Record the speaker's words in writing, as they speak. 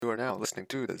are now listening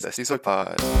to the Zesty Soy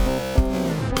Pod.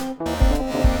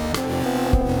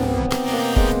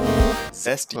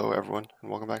 Zesty. Hello, everyone,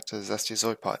 and welcome back to the Zesty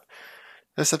Soy Pod.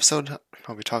 This episode,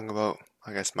 I'll be talking about,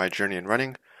 my journey in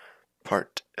running,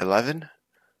 part 11.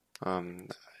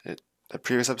 The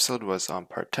previous episode was on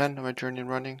part 10 of my journey in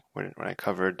running, when I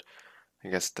covered,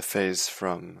 the phase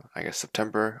from,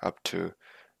 September up to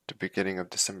the beginning of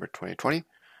December 2020,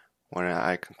 when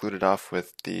I concluded off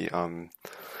with the, my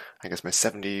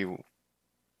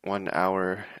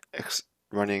 71-hour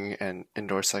running and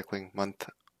indoor cycling month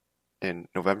in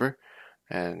November.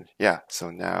 And yeah, so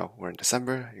now we're in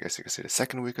December. I guess you can see the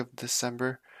second week of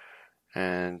December.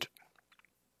 And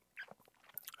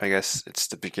I guess it's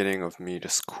the beginning of me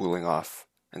just cooling off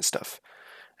and stuff.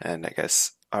 And I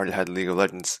guess I already had League of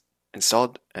Legends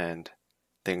installed, and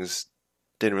things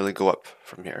didn't really go up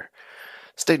from here.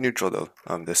 Stayed neutral though,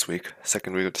 this week,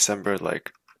 second week of December,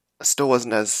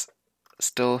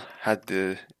 still had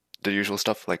the usual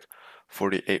stuff, like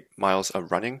 48 miles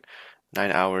of running,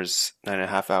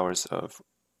 9.5 hours of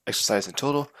exercise in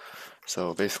total.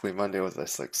 So basically Monday was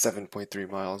this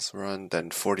 7.3 miles run, then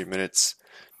 40 minutes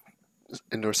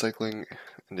indoor cycling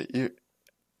in the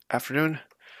afternoon.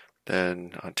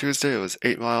 Then on Tuesday it was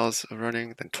 8 miles of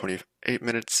running, then 28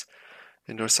 minutes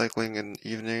indoor cycling in the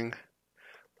evening.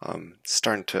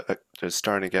 There's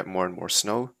starting to get more and more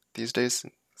snow these days.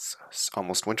 It's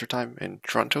almost wintertime in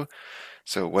Toronto,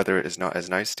 so weather is not as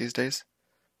nice these days,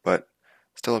 but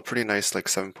still a pretty nice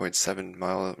 7.7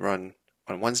 mile run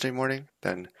on Wednesday morning,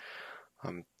 then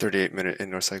 38-minute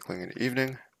indoor cycling in the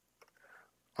evening.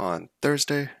 On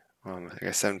Thursday,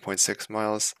 7.6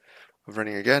 miles of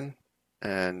running again,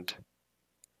 and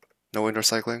no indoor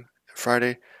cycling.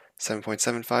 Friday,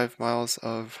 7.75 miles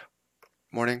of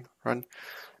morning run,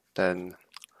 then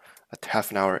a half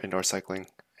an hour indoor cycling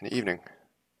in the evening.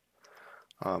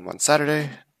 On Saturday,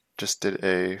 just did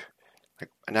an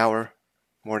hour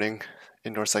morning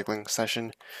indoor cycling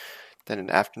session. Then in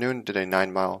the afternoon, did a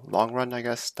 9-mile long run, I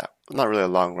guess. Not really a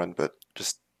long run, but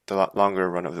just the longer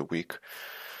run of the week.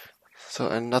 So,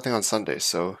 and nothing on Sunday.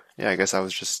 So, yeah, I guess I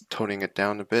was just toning it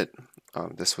down a bit.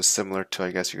 This was similar to,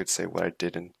 I guess you could say, what I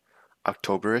did in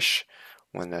October-ish,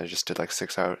 when I just did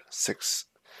 6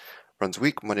 runs a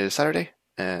week, Monday to Saturday,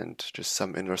 and just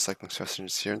some indoor cycling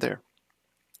sessions here and there.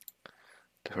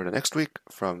 For the next week,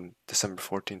 from December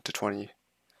 14th to 20th,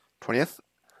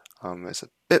 it's a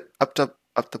bit up the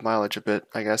mileage a bit,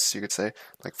 I guess you could say,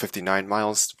 59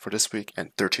 miles for this week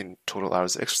and 13 total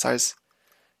hours of exercise.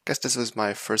 I guess this was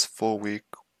my first full week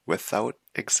without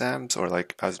exams, or I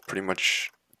was pretty much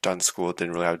done school,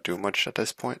 didn't really have to do much at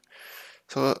this point.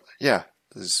 So yeah,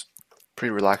 it was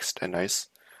pretty relaxed and nice.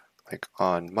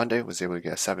 On Monday, was able to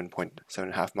get a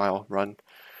 7.5 mile run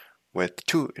with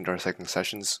 2 indoor cycling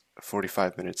sessions,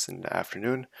 45 minutes in the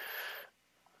afternoon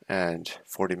and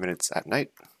 40 minutes at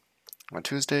night. On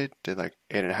Tuesday, did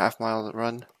 8.5 mile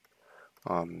run,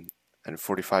 and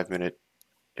 45-minute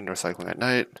indoor cycling at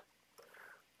night.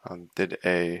 Was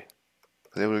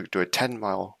able to do a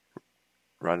 10-mile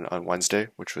run on Wednesday,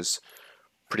 which was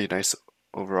pretty nice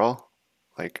overall.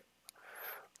 I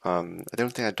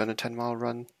don't think I'd done a 10-mile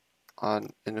run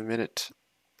in a minute,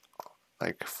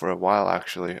 for a while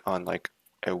actually, on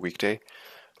a weekday.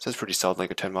 So it's pretty solid, a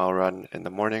 10-mile run in the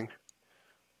morning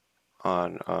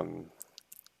on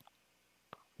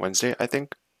Wednesday, I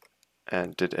think,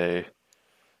 and did a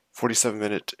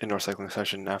 47-minute indoor cycling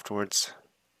session afterwards.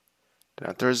 Then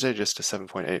on Thursday, just a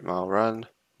 7.8 mile run in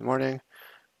the morning,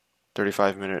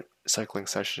 35-minute cycling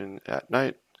session at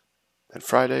night. Then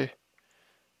Friday,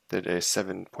 did a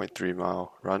 7.3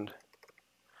 mile run in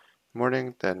the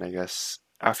morning. Then I guess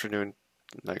afternoon,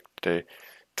 did a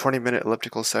 20-minute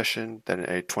elliptical session, then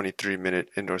a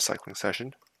 23-minute indoor cycling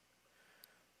session.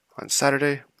 On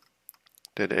Saturday,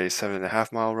 did a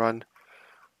 7.5 mile run.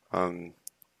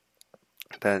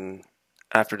 Then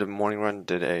after the morning run,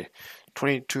 did a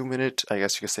 22-minute, I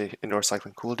guess you could say, indoor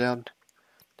cycling cool down.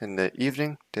 In the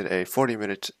evening, did a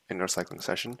 40-minute indoor cycling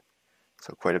session,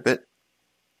 so quite a bit.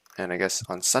 And I guess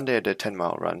on Sunday, I did a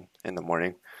 10-mile run in the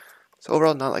morning. So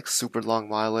overall, not super long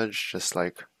mileage, just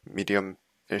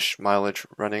medium-ish mileage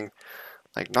running.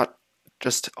 Not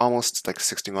just almost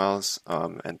 60 miles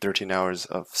and 13 hours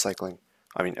of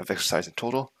of exercise in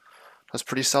total. That was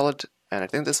pretty solid, and I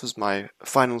think this was my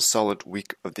final solid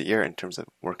week of the year in terms of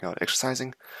working out and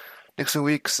exercising. Next few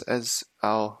weeks, as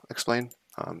I'll explain,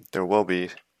 there will be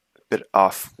a bit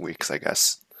off weeks, I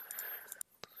guess.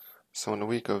 So in the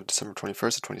week of December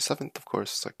 21st to 27th, of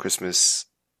course, Christmas,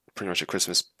 pretty much a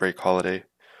Christmas break holiday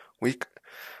week.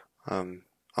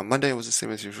 On Monday, it was the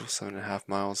same as usual, 7.5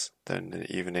 miles. Then in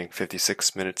the evening,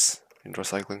 56 minutes indoor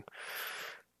cycling.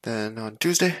 Then on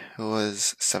Tuesday, it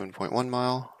was 7.1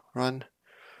 mile run.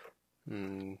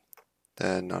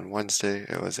 Then on Wednesday,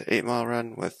 it was an 8 mile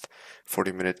run with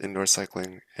 40-minute indoor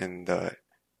cycling in the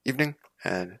evening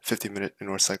and 50-minute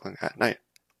indoor cycling at night.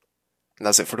 And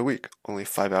that's it for the week. Only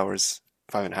 5 hours,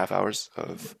 5.5 hours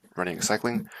of running and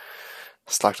cycling.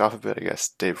 Slacked off a bit, I guess.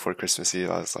 Day before Christmas Eve,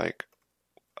 I was like,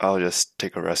 I'll just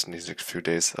take a rest in these next few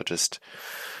days. I'll just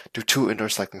do 2 indoor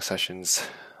cycling sessions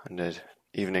in the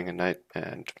evening and night,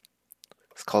 and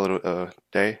let's call it a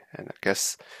day. And I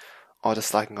guess all the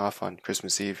slacking off on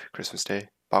Christmas Eve, Christmas Day,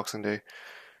 Boxing Day.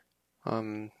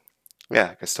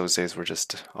 Yeah, I guess those days were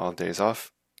just all days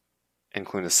off,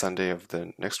 including the Sunday of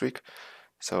the next week.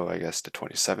 So I guess the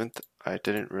 27th, I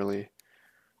didn't really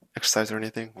exercise or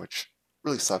anything, which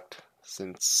really sucked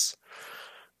since,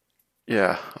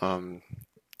 yeah,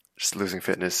 just losing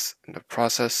fitness in the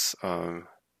process. Didn't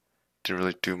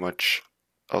really do much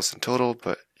else in total,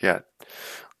 but yeah.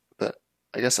 But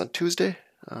I guess on Tuesday,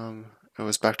 it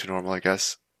was back to normal, I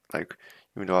guess. Like,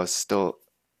 even though I was still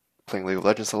playing League of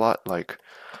Legends a lot, like,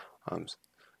 I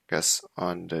guess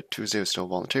on the Tuesday I was still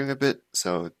volunteering a bit,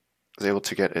 so I was able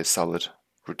to get a solid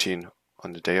routine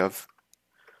on the day of.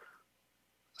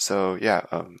 So yeah,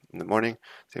 in the morning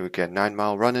they would get 9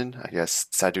 mile run in. I guess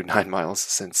I do 9 miles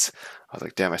since I was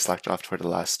like, damn, I slacked off for the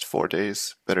last 4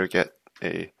 days. Better get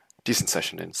a decent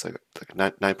session in. So like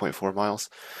 9.4 miles,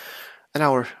 an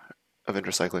hour of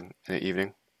indoor cycling in the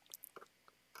evening,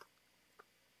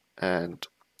 and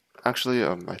actually,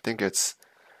 I think it's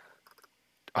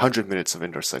 100 minutes of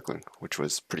indoor cycling, which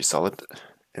was pretty solid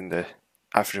in the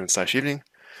afternoon/evening.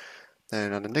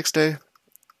 Then on the next day,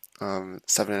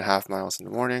 7.5 miles in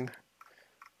the morning,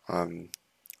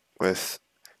 with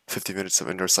 50 minutes of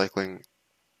indoor cycling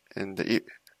in the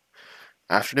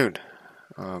afternoon.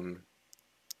 I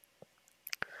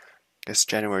guess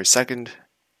January 2nd,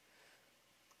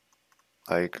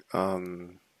 like,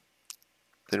 didn't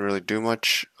really do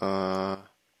much.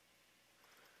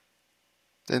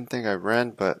 Didn't think I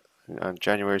ran, but on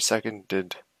January 2nd,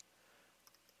 did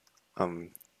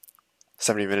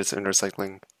 70 minutes of indoor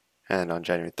cycling, and on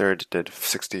January 3rd, did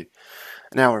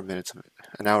an hour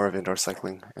of indoor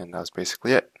cycling, and that was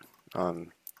basically it.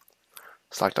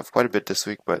 Slacked off quite a bit this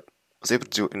week, but was able to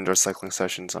do indoor cycling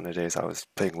sessions on the days I was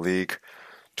playing League.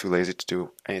 Too lazy to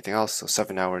do anything else, so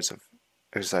 7 hours of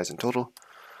exercise in total.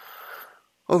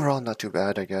 Overall, not too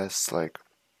bad, I guess. Like,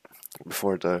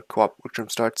 before the co-op work term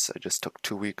starts, I just took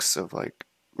 2 weeks of like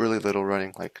really little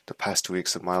running. Like, the past 2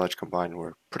 weeks of mileage combined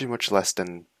were pretty much less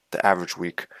than the average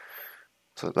week,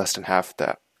 so less than half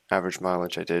the average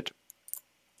mileage I did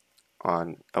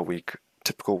on a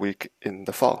typical week in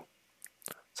the fall.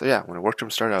 So yeah, when the work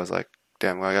term started, I was like,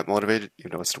 damn, I got motivated,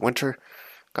 even though it's the winter.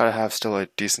 Gotta have still a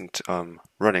decent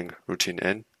running routine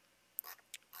in.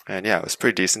 And yeah, it was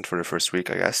pretty decent for the first week,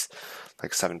 I guess.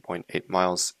 Like 7.8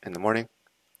 miles in the morning.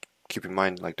 Keep in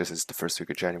mind, like, this is the first week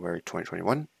of January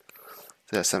 2021.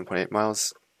 So yeah, 7.8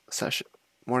 miles session,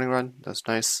 morning run. That's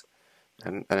nice.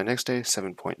 And the next day,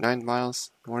 7.9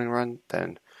 miles morning run.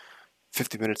 Then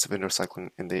 50 minutes of indoor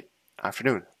cycling in the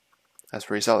afternoon. That's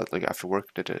pretty solid. Like, after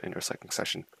work, did an indoor cycling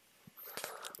session.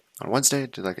 On Wednesday,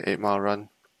 did like an 8 mile run.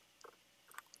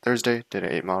 Thursday, did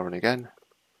an 8 mile run again.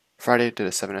 Friday, did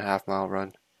a 7.5 mile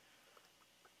run.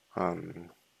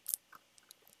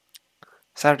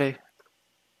 Saturday,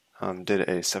 did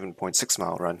a 7.6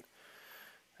 mile run.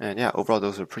 And yeah, overall,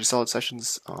 those were pretty solid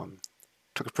sessions.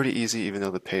 Took it pretty easy, even though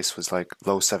the pace was like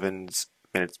low 7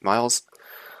 minutes miles.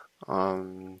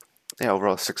 Yeah,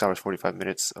 overall 6 hours 45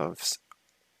 minutes of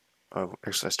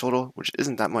exercise total, which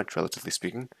isn't that much, relatively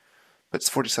speaking. But it's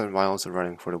 47 miles of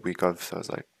running for the week of, so I was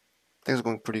like, things are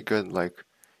going pretty good. Like,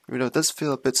 even though it does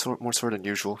feel a bit more sore than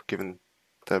usual, given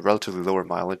the relatively lower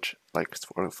mileage, like it's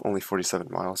only 47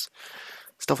 miles.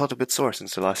 Still felt a bit sore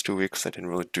since the last 2 weeks. I didn't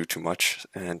really do too much,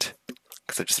 and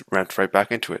because I just ramped right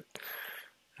back into it.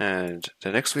 And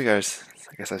the next week, I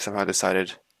guess I somehow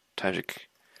decided to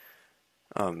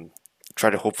try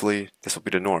to, hopefully this will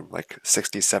be the norm, like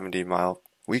 60, 70 mile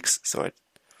weeks. So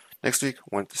next week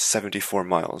went 74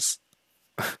 miles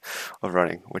of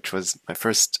running, which was my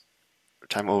first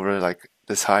time over like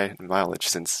this high in mileage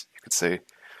since, you could say,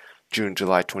 June,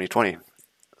 July 2020.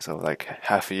 So like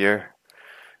half a year.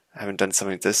 I haven't done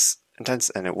something this intense,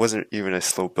 and it wasn't even a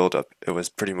slow build up. It was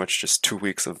pretty much just 2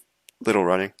 weeks of little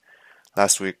running.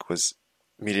 Last week was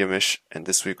medium-ish, and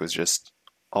this week was just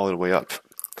all the way up.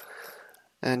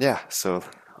 And yeah, so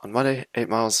on Monday, 8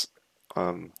 miles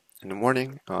in the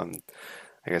morning, I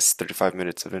guess 35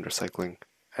 minutes of indoor cycling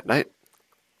at night.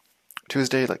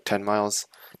 Tuesday, like 10 miles,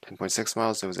 10.6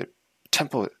 miles. There was a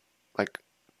tempo, like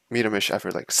medium-ish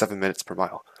effort, like 7 minutes per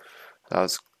mile. That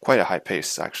was quite a high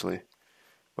pace actually.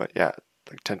 But yeah,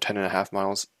 like 10.5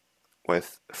 miles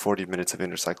with 40 minutes of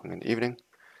indoor cycling in the evening.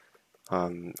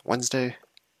 Wednesday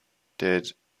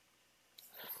did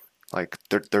like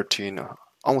 13,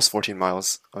 almost 14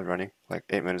 miles of running, like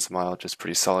 8 minutes a mile, just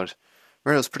pretty solid.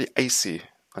 Remember, it was pretty icy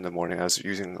on the morning. I was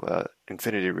using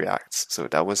Infinity Reacts, so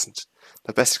that wasn't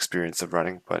the best experience of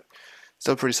running, but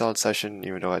still a pretty solid session,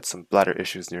 even though I had some bladder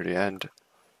issues near the end.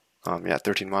 Yeah,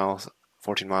 13 miles,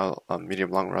 14-mile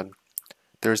medium long run.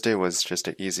 Thursday was just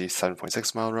an easy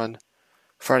 7.6 mile run.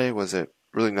 Friday was a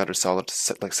really another solid,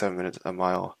 like 7 minutes a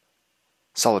mile,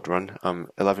 solid run.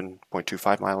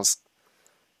 11.25 miles,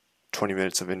 20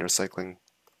 minutes of indoor cycling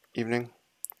evening.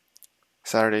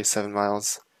 Saturday 7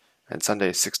 miles, and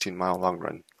Sunday 16-mile long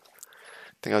run.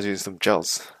 I think I was using some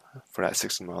gels for that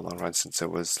 16-mile long run since it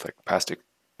was like past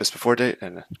just before date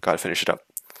and gotta finish it up.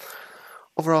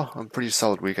 Overall, a pretty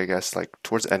solid week, I guess. Like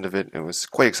towards the end of it, it was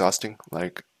quite exhausting.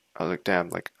 Like I was like, damn,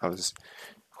 like I was,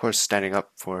 of course, standing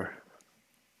up for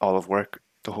all of work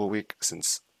the whole week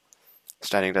since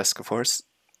standing desk, of course,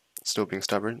 still being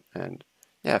stubborn, and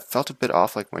yeah, it felt a bit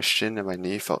off. Like my shin and my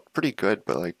knee felt pretty good,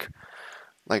 but like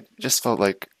just felt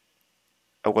like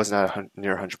I wasn't at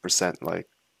near 100%. Like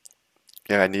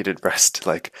yeah, I needed rest.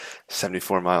 Like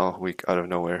 74-mile week out of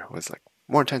nowhere was like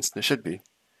more intense than it should be,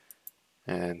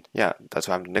 and yeah, that's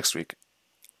what happened next week.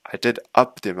 I did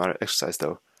up the amount of exercise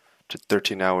though to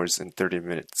 13 hours and 30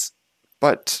 minutes,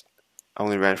 but I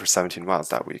only ran for 17 miles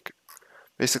that week.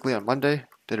 Basically, on Monday,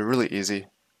 did a really easy,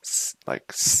 like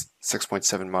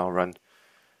 6.7 mile run.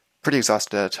 Pretty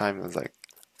exhausted at the time. I was like,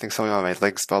 I think something on my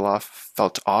legs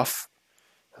felt off.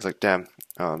 I was like, damn.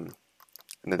 And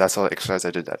then that's all the exercise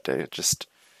I did that day. It just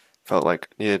felt like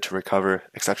needed to recover,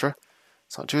 etc.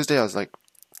 So on Tuesday, I was like,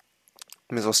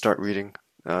 may as well start reading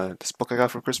this book I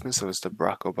got for Christmas. It was the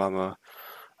Barack Obama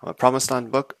Promised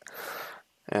Land book.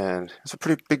 And it's a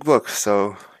pretty big book.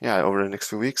 So yeah, over the next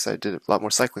few weeks, I did a lot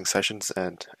more cycling sessions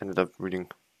and ended up reading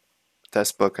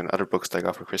this book and other books that I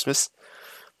got for Christmas.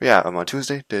 But yeah, on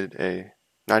Tuesday, did a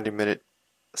 90-minute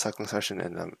cycling session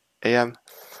in the AM,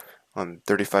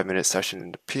 35-minute session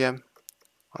in the PM.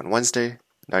 On Wednesday,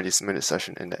 90-minute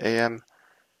session in the AM,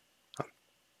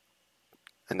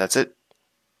 and that's it.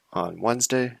 On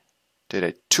Wednesday, did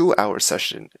a 2-hour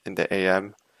session in the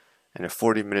AM and a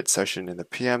 40-minute session in the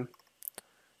PM.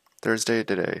 Thursday,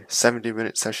 did a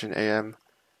 70-minute session AM,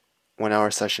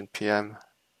 1-hour session PM,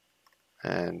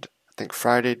 and I think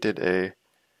Friday did a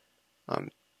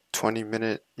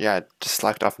 20-minute, yeah, just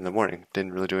slacked off in the morning.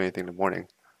 Didn't really do anything in the morning.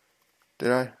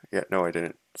 Did I? Yeah, no, I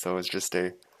didn't. So it was just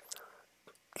a,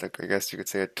 like, I guess you could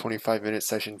say a 25-minute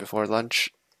session before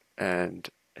lunch and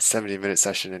a 70-minute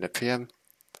session in the PM.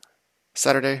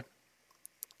 Saturday,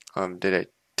 did a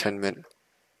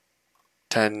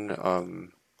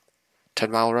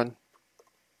 10-mile run.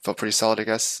 Felt pretty solid, I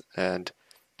guess, and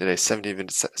did a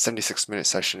 76-minute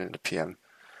session in the PM.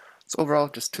 So overall,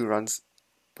 just 2 runs,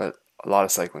 but a lot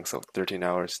of cycling, so 13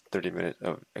 hours, 30 minutes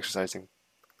of exercising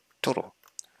total.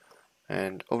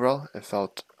 And overall, it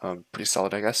felt pretty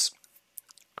solid, I guess.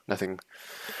 Nothing,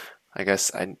 I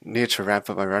guess I needed to ramp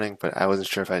up my running, but I wasn't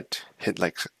sure if I'd hit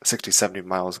like 60, 70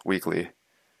 miles weekly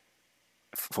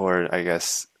for, I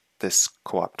guess, this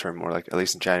co-op term, or like at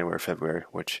least in January or February,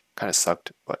 which kind of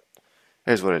sucked, but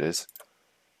here's what it is.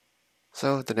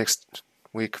 So the next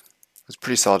week was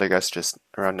pretty solid, I guess, just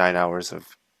around 9 hours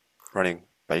of running,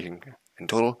 biking in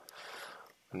total.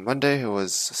 On Monday, it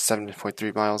was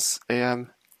 7.3 miles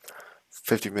AM,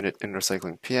 50-minute indoor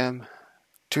cycling PM.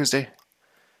 Tuesday,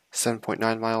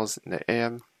 7.9 miles in the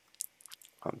AM,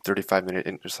 35-minute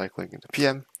indoor cycling in the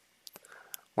PM.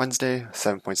 Wednesday,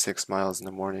 7.6 miles in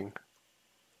the morning,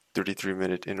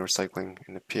 33-minute indoor cycling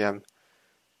in the PM.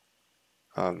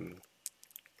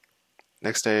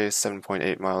 Next day,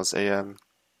 7.8 miles AM,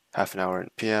 half an hour in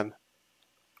PM.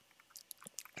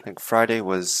 I think Friday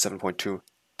was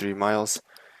 7.23 miles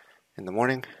in the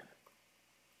morning.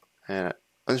 And I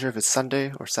wasn't sure if it's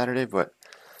Sunday or Saturday, but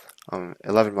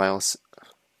 11 miles,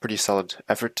 pretty solid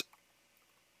effort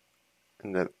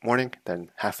in the morning,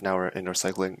 then half an hour indoor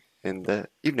cycling in the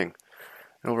evening.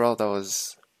 And overall, that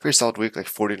was a pretty solid week, like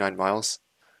 49 miles.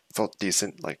 Felt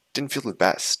decent, like didn't feel the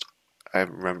best, I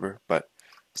remember, but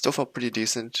still felt pretty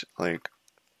decent. Like,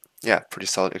 yeah, pretty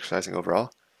solid exercising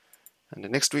overall. And the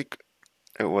next week,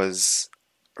 it was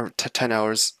 10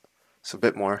 hours, so a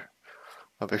bit more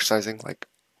of exercising. Like,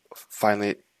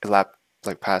 finally, elapsed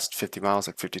like past 50 miles,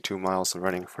 like 52 miles of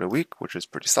running for the week, which was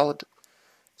pretty solid.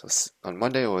 So on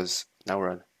Monday, now we're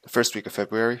on the first week of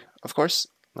February, of course.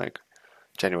 Like,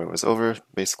 January was over.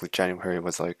 Basically, January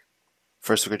was like,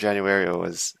 first week of January, it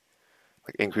was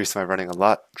like increased my running a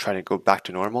lot, trying to go back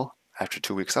to normal after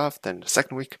 2 weeks off. Then the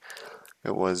second week,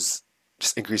 it was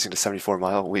just increasing to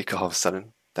 74-mile a week all of a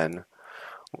sudden. Then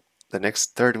the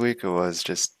next third week, it was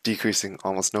just decreasing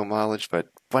almost no mileage, but a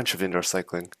bunch of indoor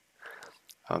cycling.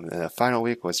 And the final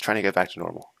week was trying to get back to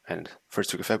normal. And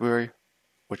first week of February,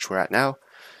 which we're at now,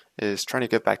 is trying to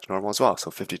get back to normal as well.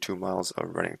 So 52 miles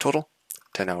of running total,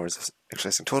 10 hours of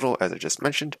exercising total, as I just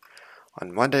mentioned.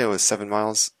 On Monday, it was 7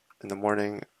 miles in the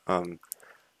morning, in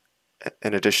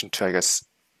addition to, I guess,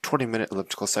 20-minute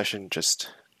elliptical session, just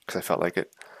because I felt like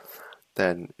it.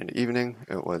 Then in the evening,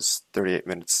 it was 38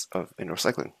 minutes of indoor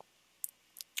cycling.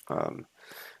 On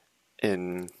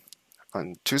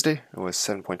Tuesday, it was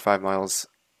 7.5 miles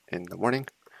in the morning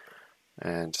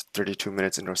and 32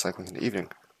 minutes indoor cycling in the evening.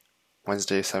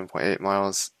 Wednesday, 7.8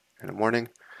 miles in the morning,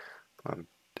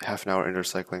 half an hour indoor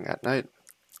cycling at night.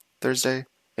 Thursday,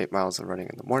 8 miles of running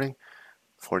in the morning,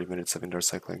 40 minutes of indoor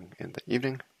cycling in the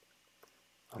evening.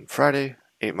 On Friday,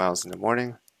 8 miles in the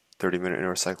morning, 30-minute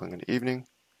indoor cycling in the evening.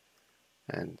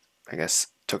 And I guess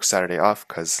took Saturday off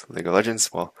because League of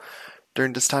Legends. Well,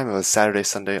 during this time it was Saturday,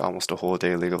 Sunday, almost a whole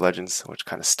day League of Legends, which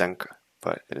kind of stank,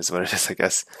 but it is what it is, I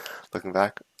guess, looking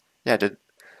back. Yeah, I did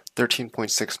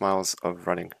 13.6 miles of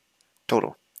running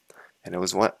total. And it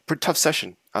was a pretty tough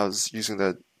session. I was using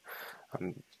the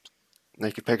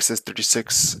Nike Pegasus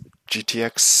 36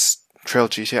 GTX, Trail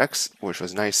GTX, which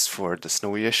was nice for the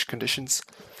snowy-ish conditions.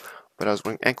 But I was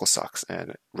wearing ankle socks,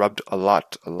 and it rubbed a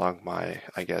lot along my,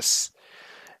 I guess,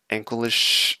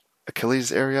 ankle-ish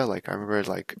Achilles area. Like, I remember,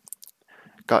 like,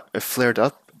 it flared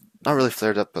up. Not really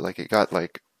flared up, but, like, it got,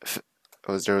 like,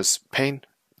 there was pain,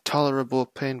 tolerable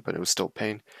pain, but it was still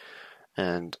pain,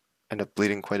 and ended up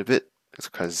bleeding quite a bit. It's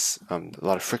because a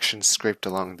lot of friction scraped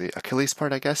along the Achilles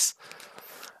part, I guess.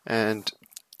 And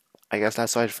I guess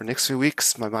that's why for the next few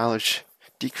weeks, my mileage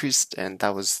decreased, and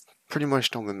that was pretty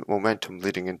much the momentum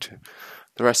leading into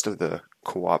the rest of the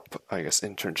co-op, I guess,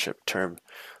 internship term.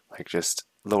 Like, just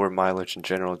lower mileage in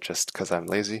general, just because I'm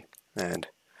lazy. And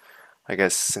I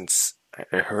guess since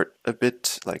it hurt a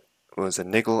bit, like, it was a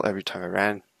niggle every time I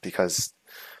ran, because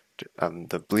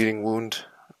the bleeding wound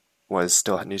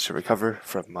still needs to recover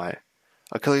from my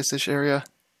Achilles-ish area.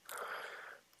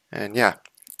 And yeah,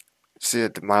 see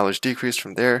the mileage decreased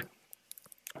from there.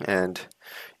 And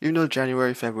even though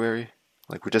January, February,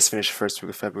 like, we just finished the first week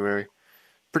of February,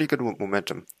 pretty good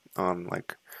momentum.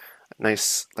 Like,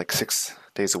 nice, like, 6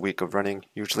 days a week of running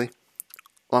usually,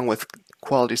 along with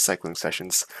quality cycling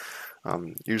sessions.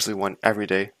 Usually one every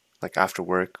day, like after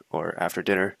work or after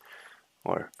dinner,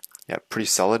 or yeah, pretty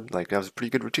solid. Like, that was a pretty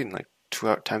good routine, like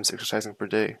 2 times exercising per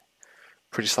day.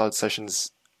 Pretty solid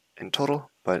sessions in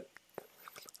total, but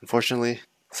unfortunately,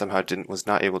 somehow was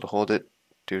not able to hold it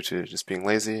due to just being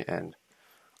lazy and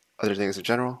other things in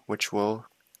general, which I'll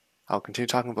continue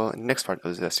talking about in the next part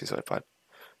of the Zesty Pod,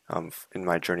 in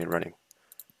my journey in running.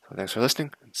 So thanks for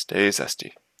listening, and stay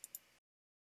zesty.